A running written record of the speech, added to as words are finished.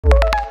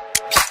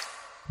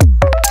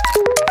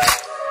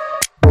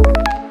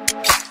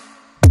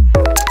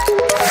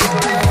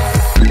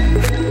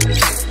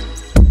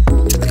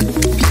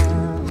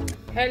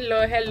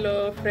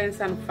Hello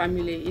friends and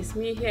family, it's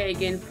me here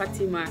again,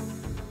 Fatima.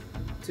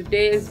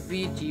 Today's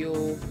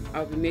video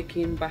I'll be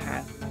making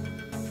mbahal,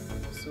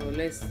 so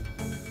let's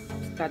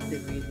start the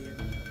video.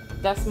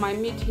 That's my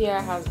meat here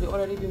has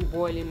already been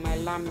boiling, my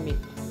lamb meat.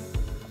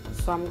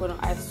 So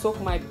I soak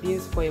my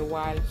beans for a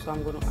while, so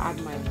I'm gonna add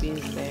my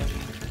beans there.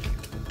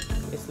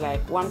 It's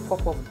like 1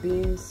 cup of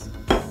beans.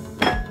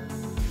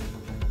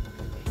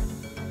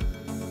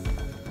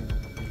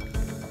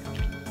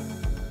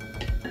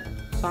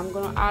 So I'm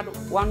gonna add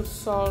 1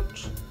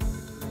 salt.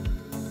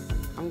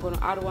 I'm gonna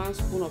add 1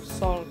 spoon of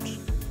salt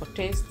for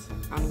taste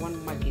and 1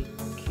 Maggi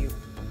cube.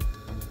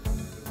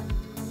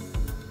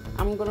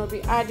 I'm gonna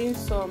be adding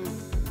some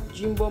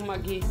jumbo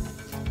Maggi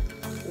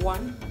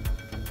 1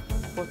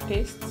 for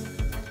taste.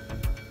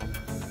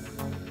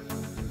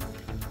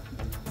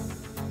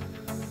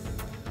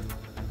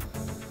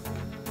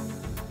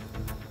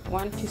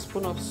 One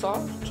teaspoon of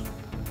salt.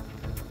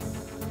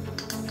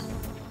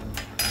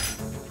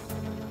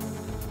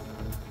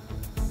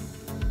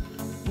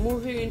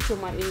 Moving into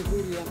my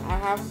ingredient, I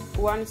have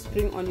 1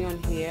 spring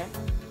onion here.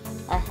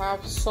 I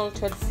have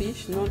salted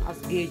fish known as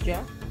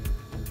geja.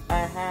 I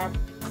have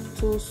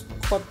 2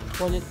 cut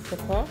bullet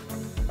pepper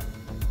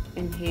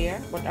in here,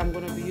 but I'm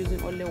going to be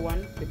using only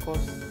 1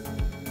 because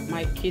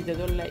my kids, they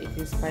don't like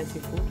eating spicy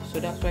food. So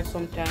that's why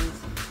sometimes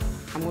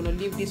I'm going to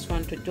leave this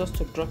one to just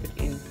to drop it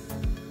in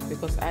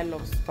because I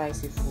love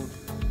spicy food.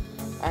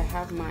 I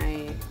have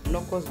my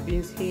locust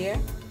beans here.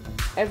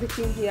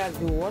 Everything here has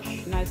been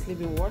washed, nicely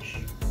been washed.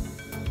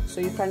 So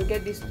you can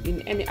get this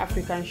in any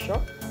African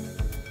shop.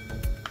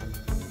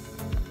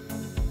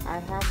 I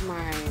have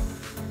my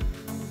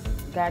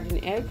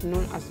garden egg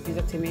known as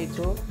bitter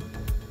tomato.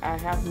 I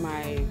have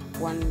my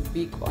 1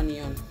 big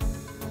onion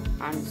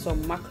and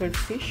some mackerel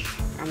fish.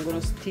 I'm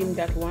gonna steam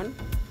that one.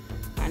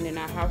 And then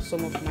I have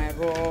some of my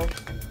raw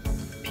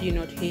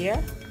peanut here,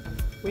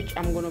 which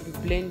I'm gonna be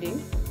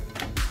blending.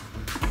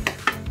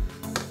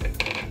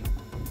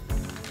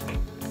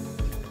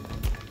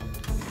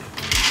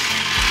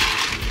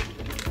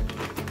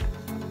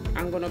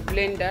 I'm gonna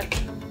blend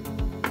that.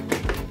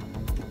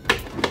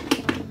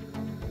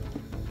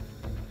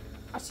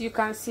 As you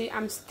can see,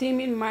 I'm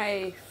steaming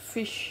my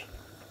fish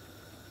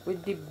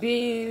with the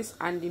beans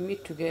and the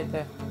meat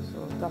together.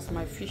 So that's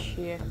my fish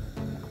here.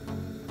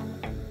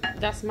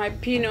 That's my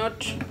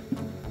peanut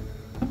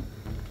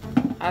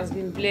has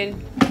been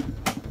blended.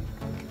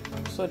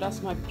 So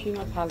that's my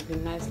peanut has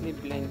been nicely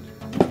blended.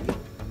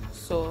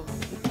 So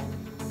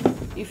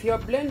if your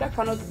blender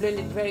cannot blend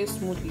it very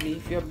smoothly,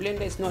 if your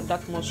blender is not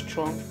that much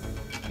strong,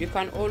 you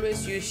can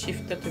always use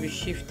shifter to be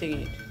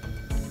shifting it,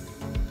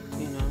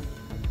 you know.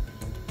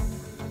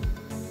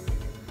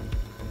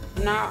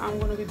 Now I'm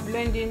going to be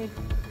blending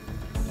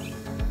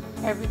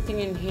everything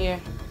in here.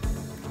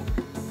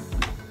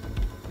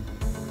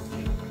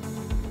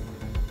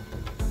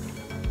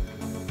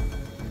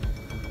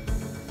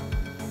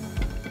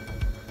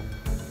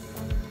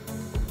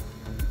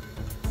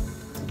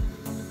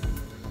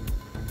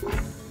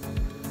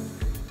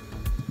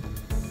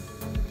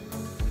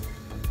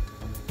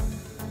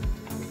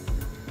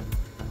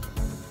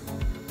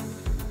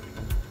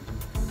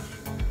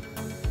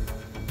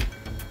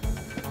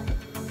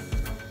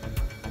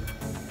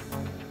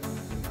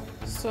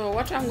 So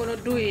what I'm gonna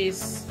do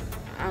is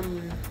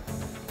I'm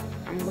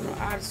gonna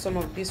add some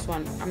of this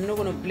one. I'm not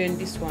gonna blend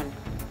this one.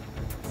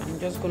 I'm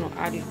just gonna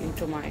add it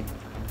into my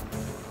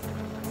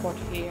pot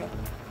here,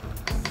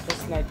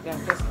 just like that,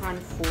 just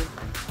handful,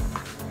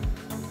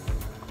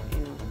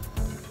 you know.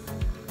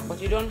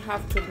 But you don't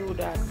have to do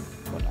that.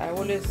 But I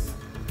always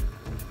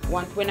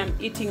want, when I'm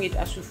eating it,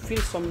 I should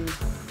feel some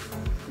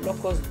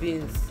locust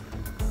beans.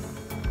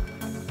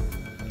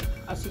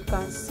 As you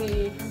can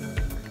see,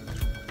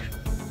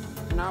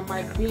 now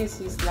my beans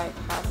is like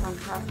half and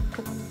half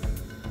cooked.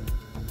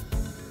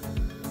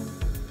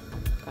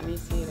 Can you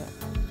see that?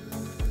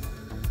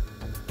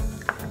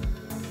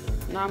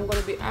 Now I'm going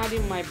to be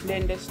adding my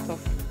blended stuff,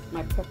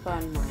 my pepper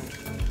and my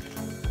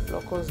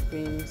locust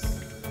beans,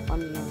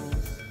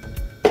 onions.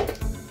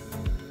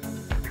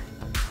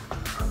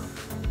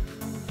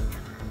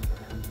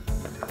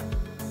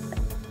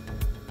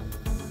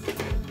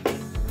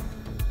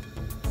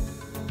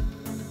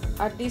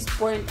 At this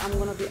point, I'm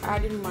going to be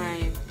adding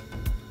my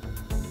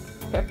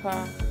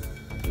pepper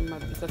and my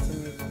bitter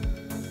tomato.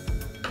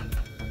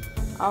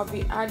 I'll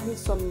be adding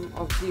some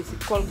of this.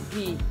 It's called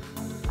ghee.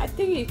 I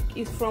think it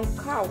is from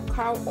cow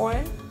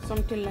oil,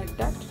 something like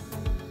that.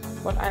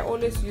 But I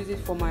always use it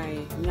for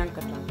my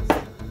nyankatan.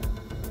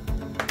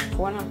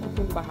 For when I'm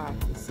cooking mbahal,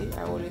 you see,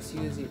 I always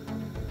use it.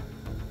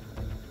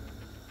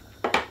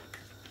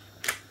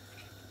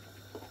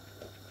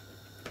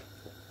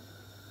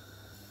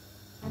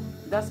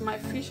 That's my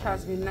fish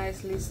has been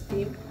nicely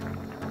steamed.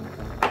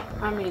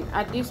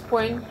 At this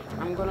point,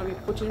 I'm gonna be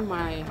putting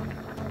my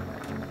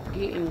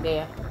ghee in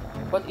there,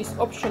 but it's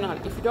optional.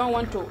 If you don't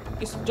want to,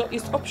 it's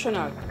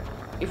optional.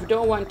 If you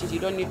don't want it, you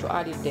don't need to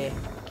add it there.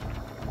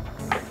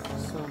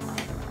 So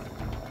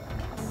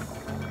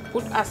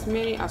put as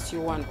many as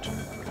you want.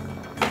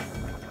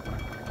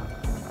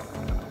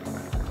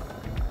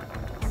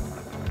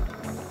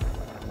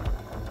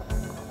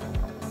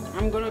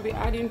 I'm gonna be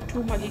adding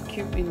 2 Maggi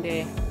cubes in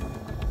there.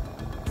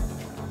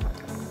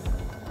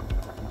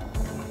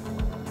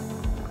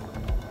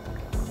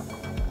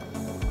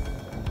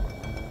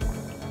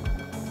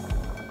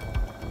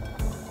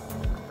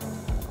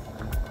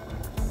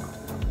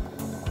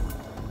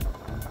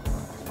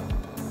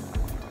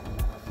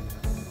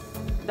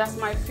 That's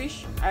my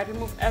fish. I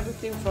remove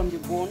everything from the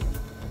bone,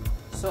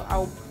 so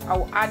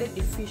I'll add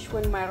the fish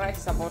when my rice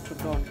is about to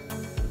done.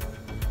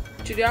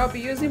 Today I'll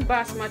be using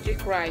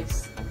basmati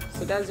rice,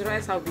 so that's the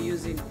rice I'll be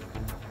using.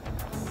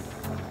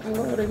 I'm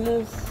going to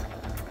remove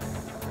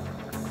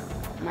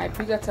my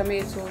bigger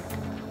tomato.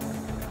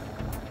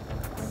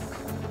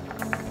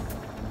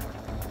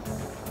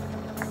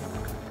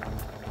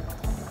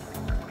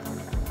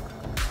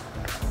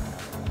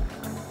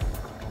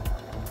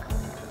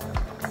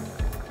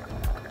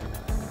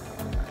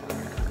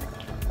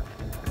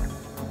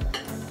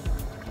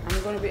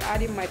 I'm going to be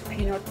adding my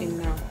peanut in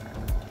now.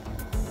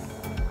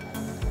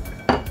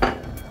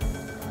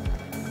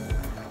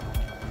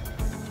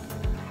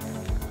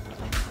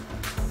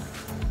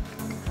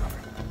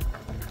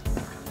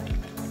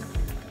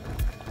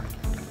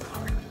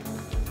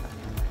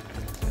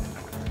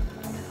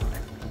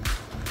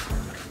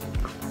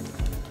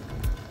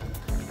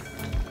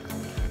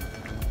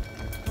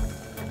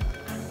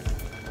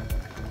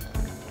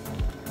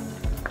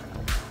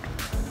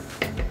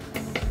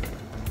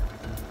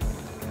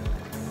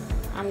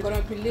 I'm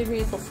gonna be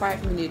leaving it for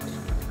 5 minutes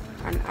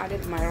and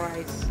added my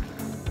rice.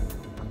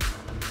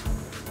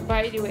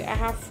 By the way, I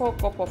have 4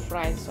 cups of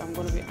rice, so I'm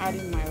gonna be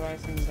adding my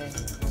rice in there.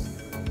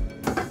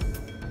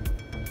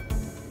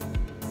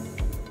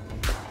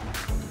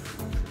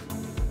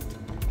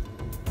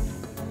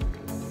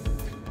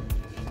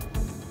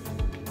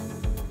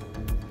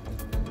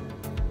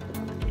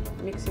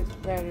 Mix it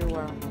very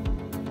well.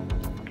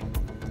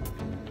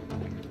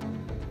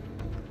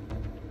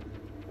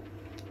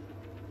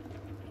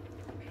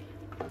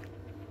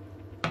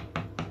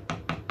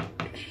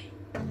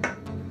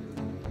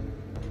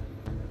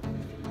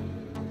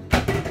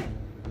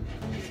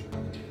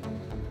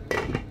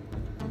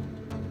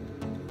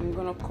 I'm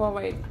gonna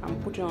cover it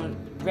and put it on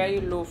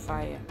very low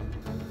fire.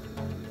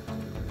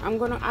 I'm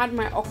gonna add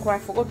my okra. I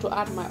forgot to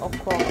add my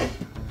okra,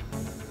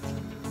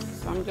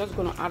 so I'm just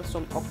gonna add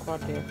some okra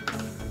there.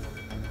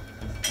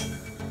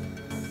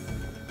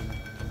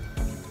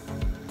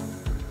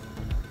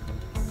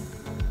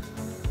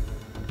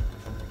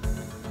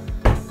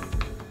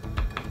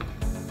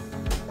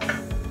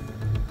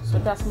 So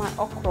that's my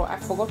okra. I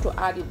forgot to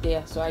add it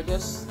there, so I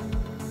just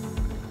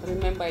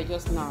remember it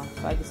just now,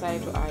 so I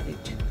decided to add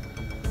it.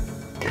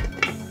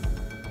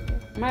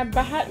 My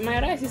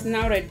rice is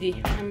now ready.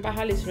 My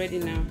mbahal is ready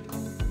now.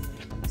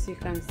 As you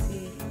can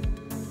see,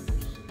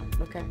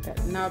 look at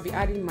that. Now I'll be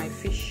adding my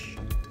fish.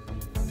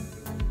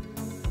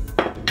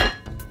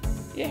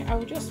 Yeah, I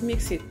will just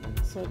mix it.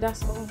 So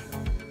that's all.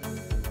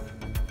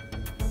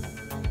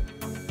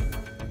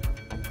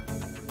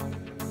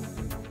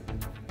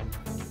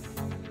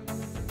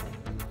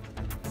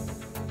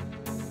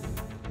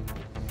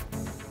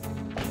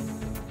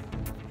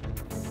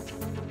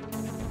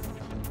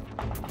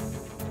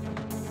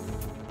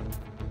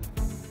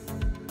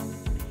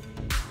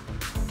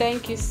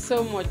 Thank you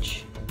so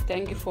much.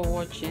 Thank you for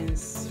watching,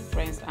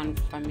 friends and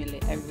family,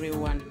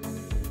 everyone.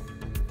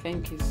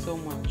 Thank you so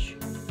much.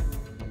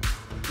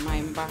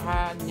 My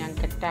mbahal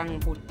nyankatan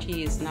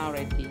buti is now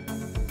ready.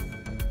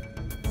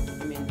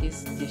 I mean,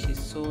 this dish is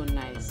so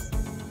nice,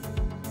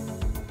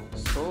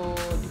 so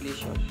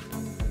delicious.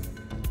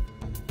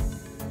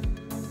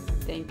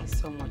 Thank you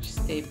so much.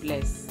 Stay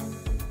blessed.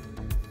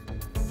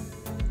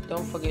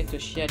 Don't forget to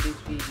share this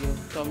video.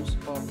 Thumbs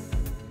up,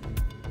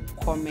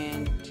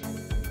 comment,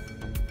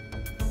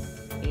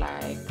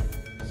 like,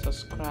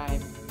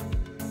 subscribe,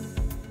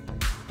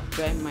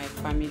 join my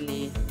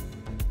family.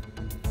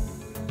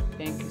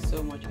 Thank you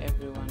so much,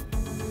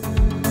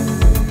 everyone.